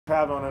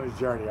traveling on this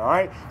journey, all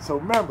right? So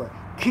remember,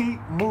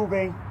 keep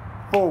moving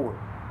forward.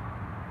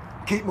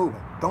 Keep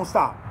moving. Don't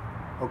stop,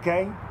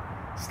 okay?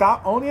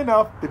 Stop only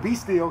enough to be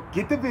still,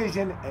 get the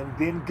vision, and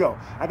then go.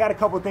 I got a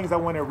couple of things I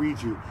want to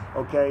read you,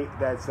 okay,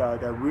 that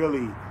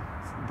really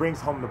brings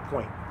home the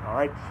point, all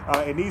right?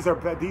 And these are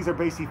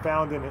basically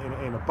found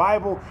in the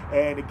Bible.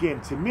 And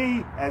again, to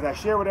me, as I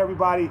share with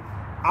everybody,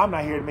 I'm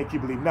not here to make you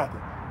believe nothing.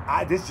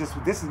 This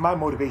is my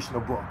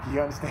motivational book. You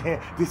understand?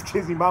 This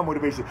gives me my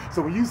motivation.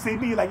 So when you see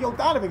me like, yo,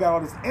 Donovan got all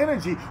this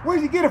energy, where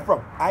did you get it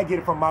from? I get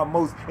it from my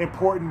most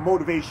important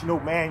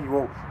motivational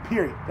manual,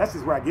 period. That's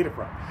just where I get it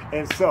from.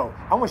 And so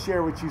I want to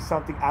share with you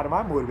something out of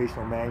my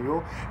motivational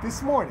manual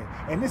this morning.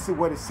 And this is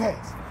what it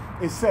says.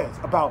 It says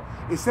about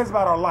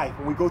our life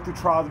when we go through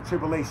trials and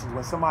tribulations,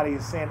 when somebody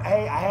is saying,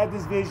 hey, I had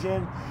this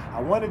vision,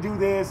 I want to do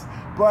this,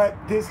 but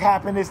this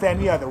happened, this, that,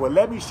 and the other. Well,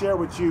 let me share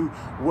with you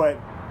what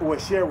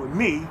share with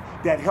me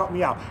that helped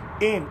me out.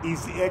 I'm not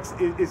even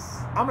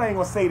going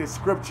to say the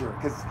scripture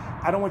because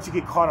I don't want you to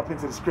get caught up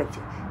into the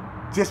scripture.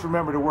 Just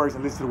remember the words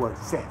and listen to the words.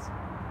 It says,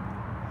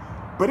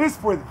 but it's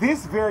for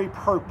this very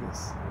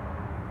purpose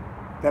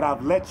that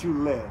I've let you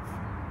live,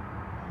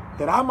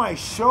 that I might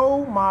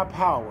show my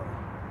power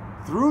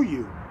through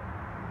you,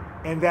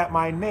 and that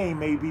my name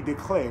may be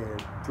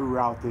declared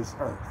throughout this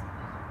earth.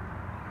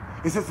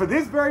 It says, for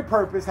this very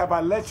purpose have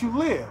I let you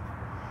live,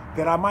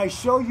 that I might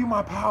show you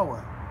my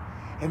power,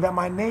 and that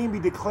my name be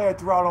declared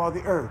throughout all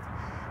the earth.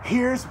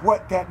 Here's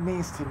what that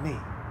means to me.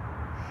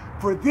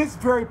 For this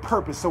very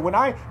purpose. So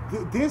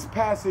this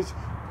passage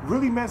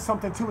really meant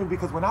something to me,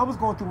 because when I was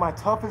going through my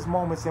toughest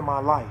moments in my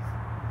life,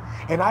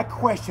 and I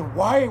questioned,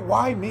 why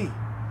me?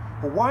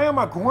 Well, why am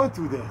I going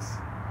through this?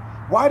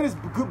 Why does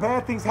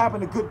bad things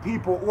happen to good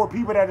people or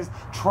people that is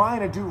trying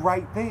to do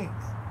right things?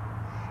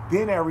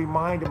 Then I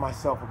reminded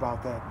myself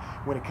about that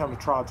when it comes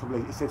to trial and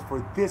tribulation. It says,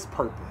 for this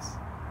purpose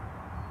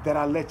that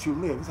I let you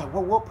live. It's like,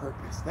 well, what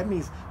purpose? That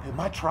means that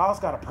my trials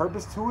got a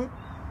purpose to it?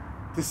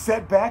 The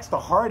setbacks, the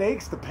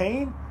heartaches, the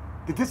pain,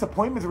 the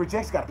disappointments, the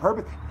rejection got a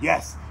purpose?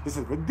 Yes. It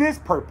says, for this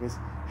purpose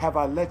have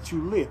I let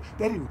you live.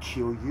 They didn't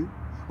kill you.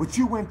 What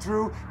you went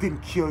through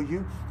didn't kill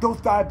you. Those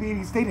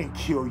diabetes, they didn't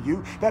kill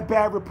you. That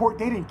bad report,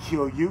 they didn't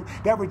kill you.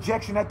 That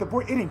rejection, that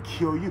divorce, it didn't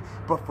kill you.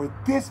 But for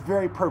this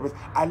very purpose,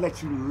 I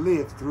let you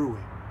live through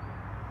it.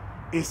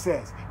 It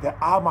says that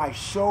I might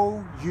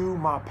show you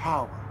my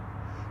power.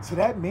 So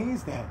that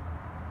means that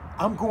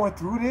I'm going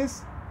through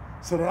this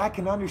so that I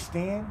can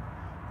understand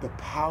the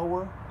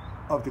power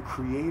of the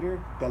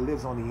Creator that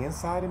lives on the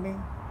inside of me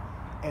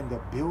and the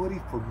ability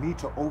for me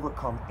to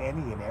overcome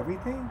any and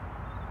everything.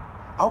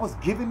 I was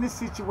given this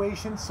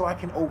situation so I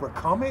can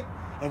overcome it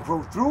and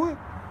grow through it.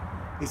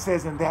 It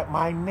says, and that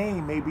my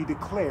name may be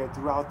declared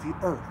throughout the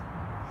earth.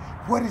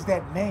 What is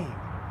that name?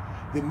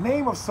 The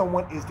name of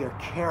someone is their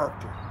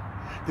character.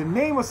 The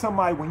name of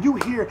somebody, when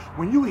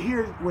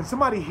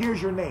somebody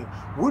hears your name,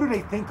 what do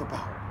they think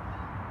about?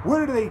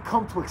 What do they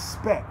come to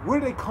expect? What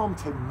do they come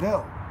to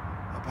know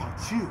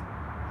about you?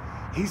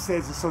 He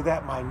says, so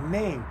that my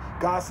name,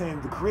 God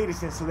saying, the Creator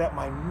saying, so that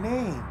my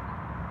name,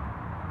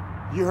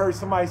 you heard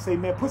somebody say,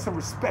 man, put some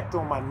respect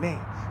on my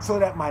name, so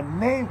that my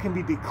name can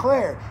be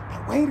declared.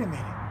 Now, wait a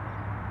minute.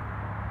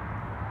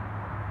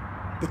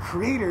 The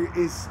Creator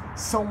is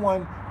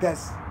someone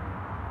that's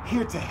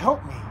here to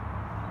help me,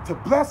 to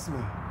bless me,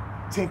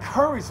 to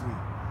encourage me,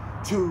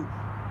 to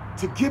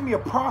give me a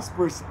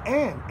prosperous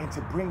end, and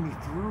to bring me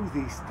through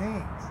these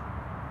things.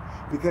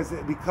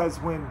 Because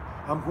when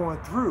I'm going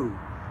through,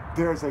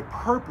 there's a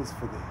purpose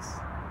for this.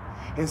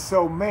 And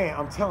so, man,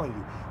 I'm telling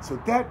you, so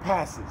that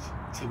passage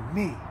to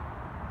me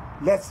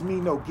lets me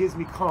know, gives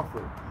me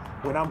comfort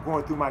when I'm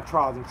going through my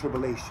trials and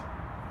tribulation.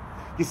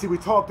 You see, we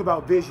talked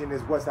about vision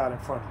is what's out in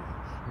front of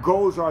you.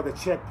 Goals are the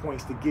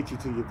checkpoints to get you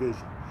to your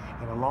vision.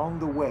 And along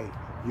the way,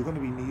 you're going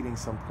to be needing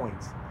some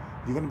points.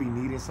 You're going to be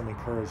needing some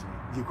encouragement.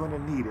 You're going to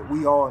need it.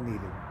 We all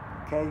need it.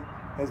 Okay?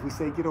 As we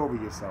say, get over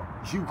yourself.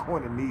 You're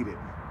going to need it.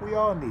 We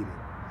all need it.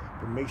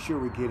 But make sure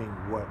we're getting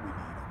what we need.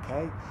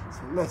 Okay?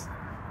 So listen,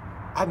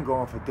 I can go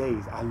on for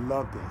days. I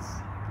love this.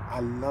 I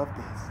love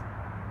this.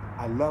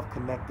 I love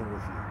connecting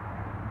with you.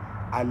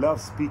 I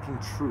love speaking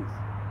truth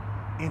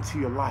into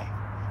your life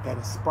that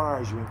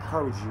inspires you,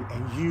 encourages you,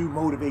 and you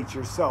motivate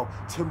yourself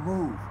to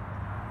move.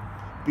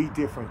 Be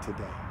different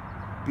today.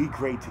 Be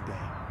great today.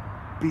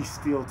 Be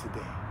still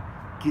today.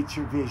 Get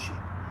your vision.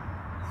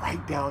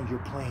 Write down your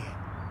plan.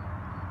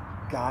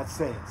 God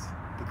says,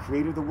 the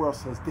Creator of the world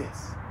says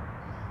this,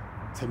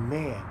 to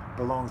man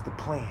belongs the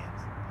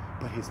plans,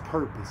 but his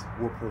purpose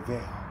will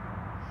prevail.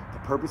 The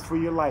purpose for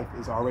your life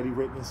is already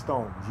written in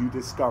stone. You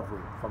discover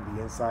it from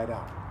the inside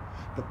out.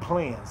 The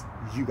plans,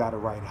 you got to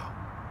write out.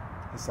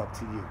 It's up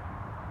to you.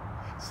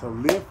 So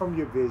live from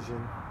your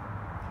vision.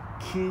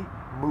 Keep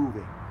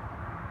moving.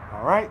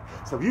 All right?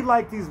 So if you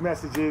like these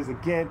messages,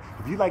 again,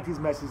 if you like these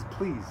messages,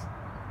 please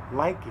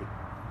like it.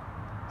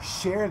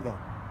 Share them.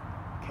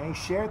 Okay?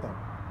 Share them.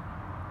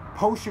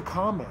 Post your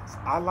comments.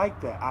 I like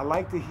that. I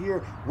like to hear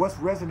what's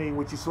resonating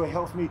with you, so it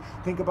helps me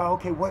think about,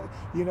 okay, what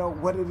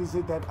it is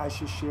that I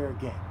should share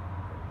again.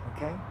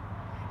 Okay?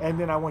 And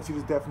then I want you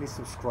to definitely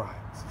subscribe.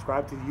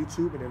 Subscribe to the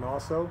YouTube, and then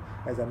also,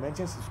 as I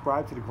mentioned,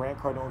 subscribe to the Grant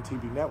Cardone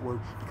TV network,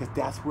 because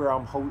that's where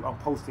I'm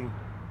posting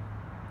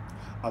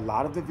a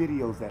lot of the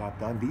videos that I've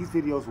done. These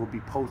videos will be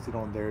posted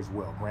on there as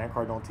well, Grant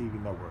Cardone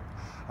TV network.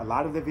 A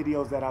lot of the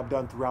videos that I've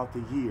done throughout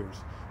the years,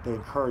 the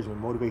encouragement,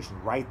 motivation,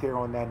 right there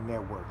on that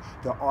network.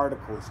 The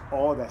articles,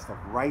 all that stuff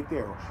right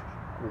there.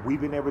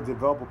 We've been able to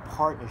develop a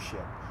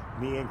partnership,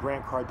 me and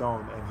Grant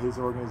Cardone and his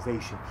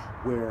organization,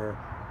 where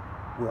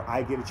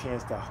I get a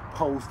chance to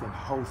post and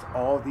host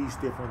all these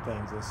different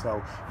things. And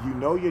so you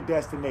know your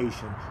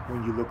destination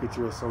when you look at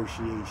your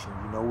association.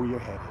 You know where you're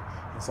headed.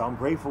 And so I'm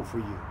grateful for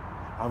you.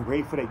 I'm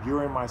grateful that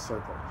you're in my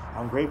circle.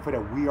 I'm grateful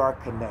that we are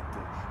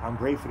connected. I'm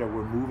grateful that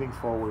we're moving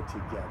forward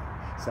together.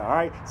 So, all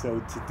right. So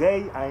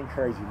today I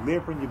encourage you,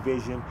 live from your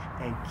vision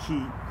and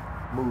keep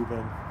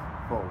moving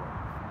forward.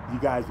 You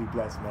guys be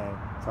blessed, man.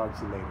 Talk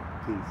to you later.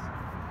 Peace.